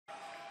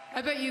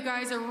I bet you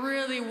guys are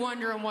really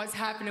wondering what's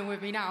happening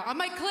with me now.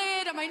 Am I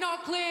cleared? Am I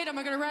not cleared? Am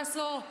I gonna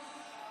wrestle?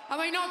 Am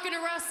I not gonna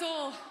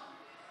wrestle?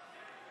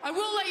 I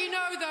will let you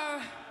know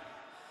though,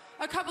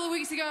 a couple of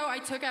weeks ago I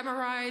took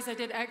MRIs, I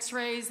did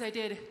x-rays, I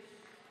did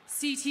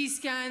CT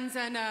scans,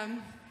 and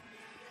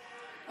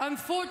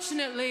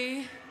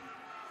unfortunately,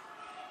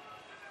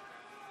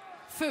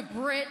 for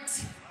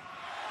Britt,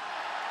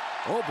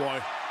 oh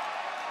boy.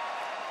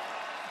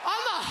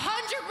 I'm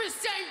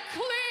 100%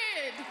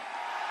 cleared.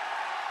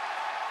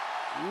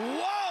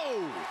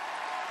 Whoa!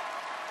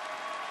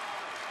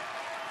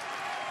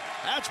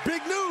 That's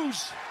big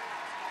news.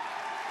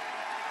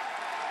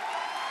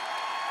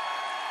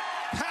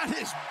 That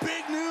is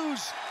big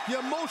news. The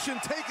emotion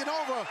taking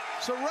over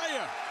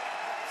Saraya.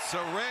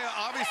 Saraya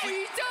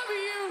obviously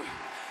AEW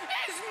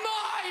is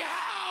my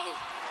house.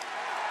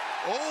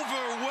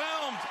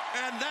 Overwhelmed,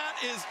 and that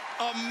is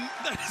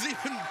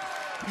even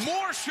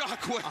more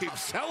shockwaves. I'm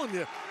telling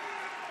you.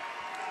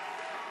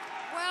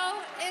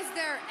 Well, is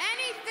there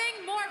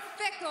anything more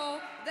fickle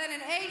than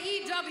an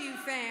AEW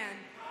fan?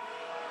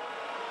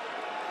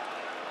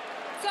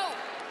 So,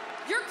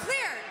 you're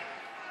cleared.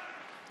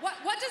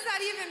 What does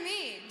that even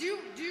mean? Do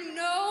you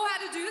know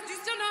how to do this? Do you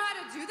still know how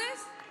to do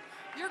this?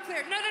 You're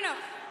cleared. No.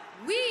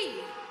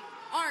 We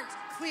aren't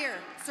clear,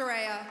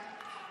 Saraya.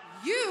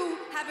 You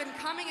have been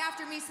coming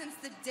after me since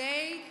the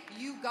day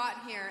you got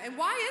here. And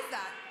why is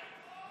that?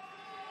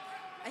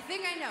 I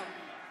think I know.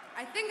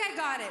 I think I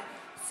got it.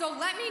 So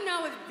let me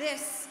know if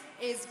this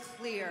is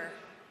clear.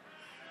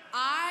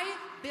 I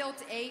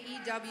built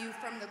AEW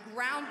from the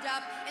ground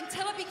up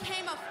until it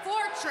became a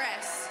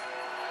fortress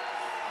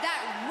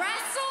that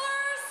wrestlers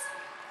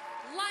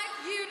like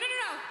you,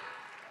 no,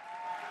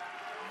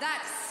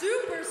 that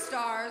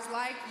superstars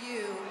like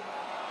you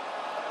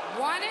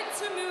wanted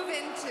to move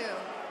into.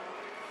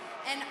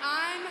 And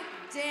I'm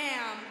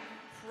damn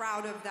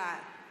proud of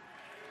that.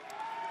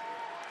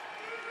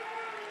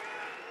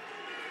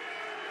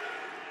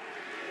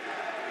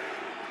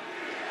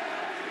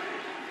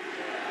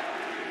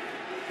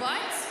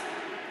 But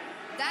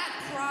that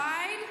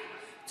pride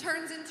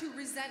turns into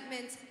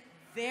resentment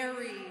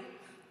very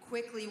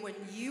quickly when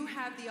you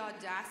have the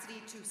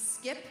audacity to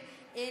skip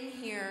in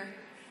here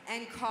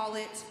and call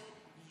it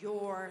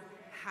your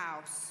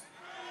house.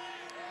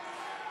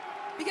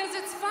 Because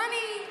it's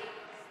funny,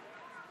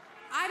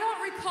 I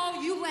don't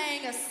recall you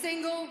laying a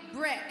single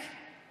brick.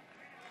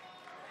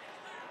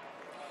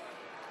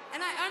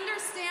 And I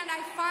understand,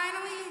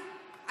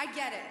 I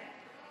get it.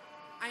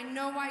 I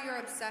know why you're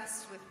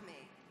obsessed with me.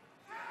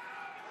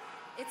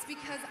 It's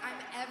because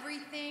I'm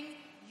everything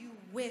you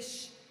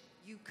wish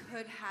you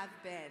could have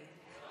been.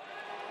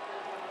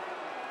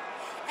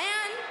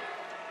 And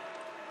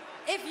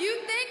if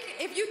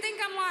you think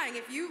I'm lying,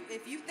 if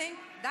you think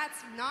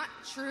that's not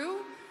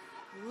true,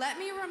 let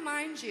me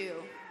remind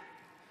you,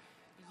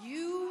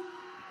 you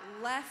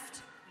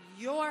left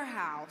your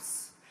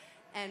house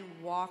and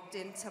walked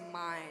into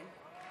mine.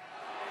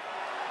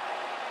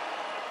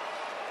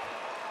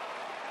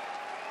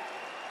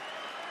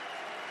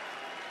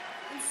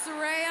 And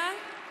Saraya,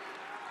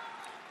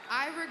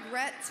 I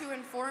regret to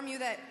inform you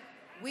that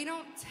we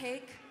don't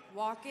take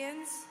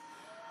walk-ins,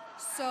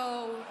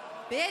 so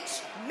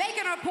bitch, make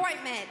an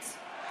appointment.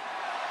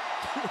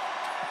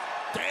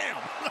 Damn.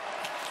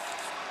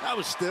 That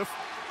was stiff.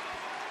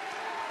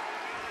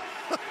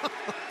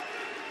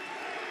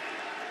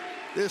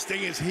 This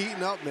thing is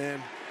heating up,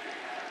 man.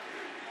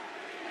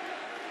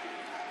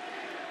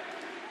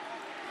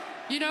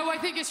 You know, I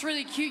think it's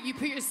really cute you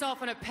put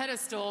yourself on a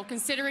pedestal,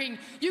 considering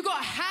you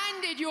got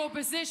handed your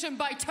position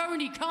by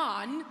Tony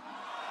Khan.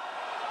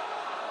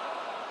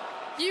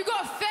 You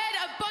got fed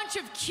a bunch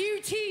of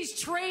QT's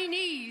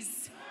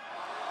trainees.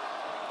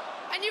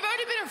 And you've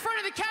only been in front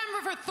of the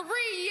camera for 3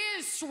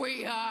 years,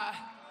 sweetheart.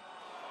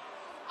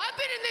 I've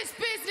been in this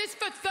business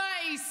for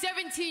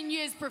 17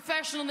 years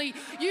professionally.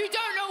 You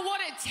don't know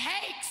what it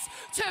takes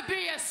to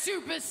be a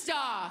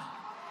superstar.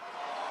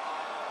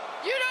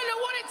 You don't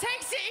know what it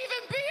takes to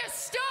even be a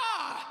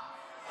star.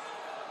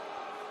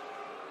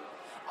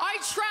 I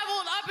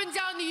traveled up and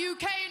down the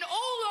UK and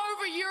all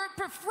over Europe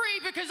for free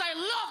because I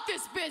love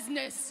this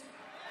business.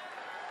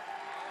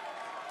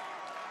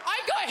 I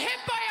got hit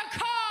by a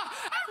car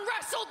and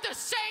wrestled the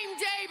same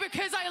day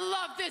because I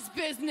love this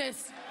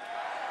business.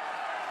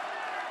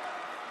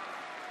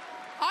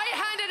 I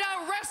handed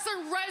out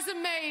wrestling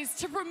resumes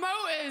to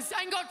promoters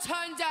and got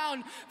turned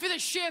down for the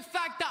sheer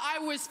fact that I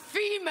was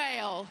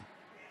female.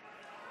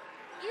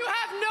 You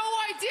have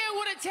no idea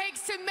what it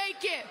takes to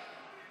make it.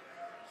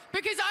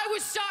 Because I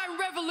was starting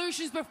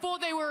revolutions before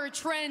they were a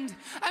trend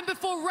and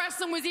before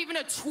wrestling was even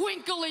a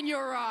twinkle in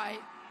your eye.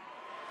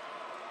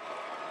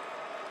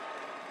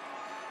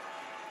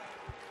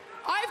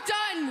 I've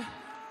done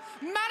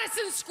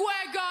Madison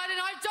Square Garden,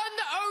 I've done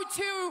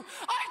the O2,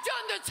 I've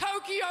done the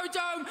Tokyo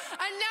Dome,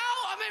 and now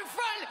I'm in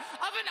front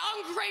of an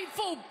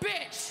ungrateful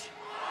bitch.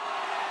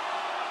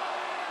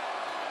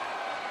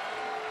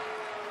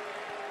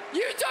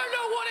 You don't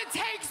know what it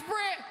takes,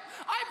 Britt.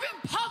 I've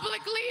been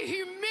publicly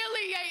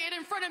humiliated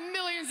in front of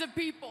millions of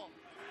people.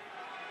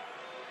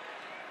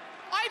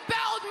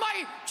 battled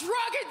my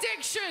drug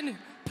addiction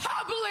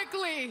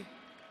publicly.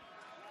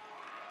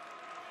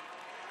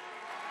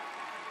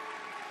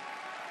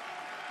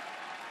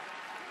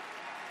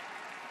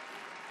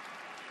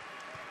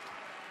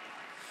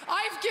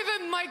 I've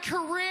given my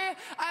career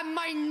and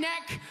my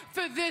neck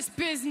for this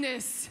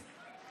business.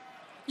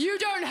 You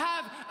don't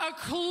have a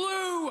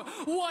clue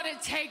what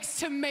it takes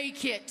to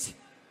make it.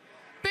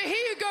 But here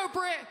you go,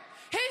 Britt.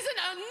 Here's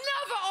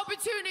another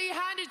opportunity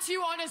handed to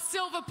you on a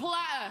silver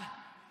platter.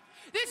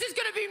 This is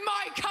gonna be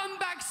my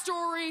comeback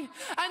story,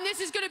 and this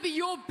is gonna be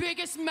your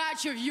biggest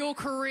match of your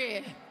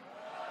career.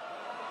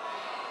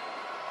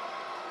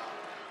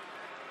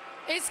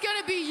 It's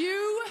gonna be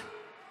you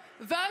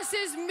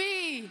versus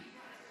me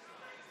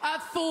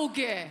at Full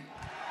Gear.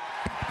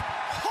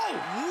 Oh,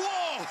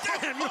 whoa!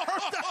 Damn, you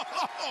heard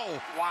that?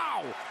 Oh,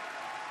 wow!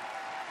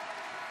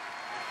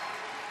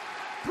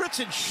 Britt's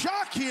in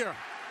shock here.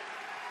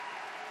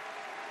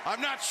 I'm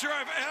not sure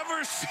I've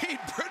ever seen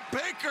Britt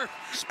Baker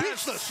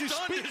Speechless. as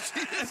stunned as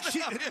he is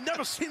now. She's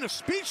never seen her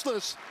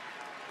speechless.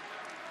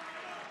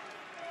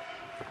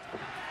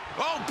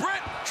 Oh,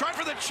 Britt, try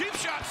for the cheap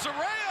shot.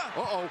 Saraya.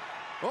 Uh-oh.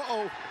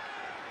 Uh-oh.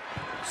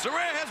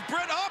 Saraya has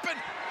Britt up and...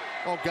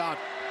 Oh, God.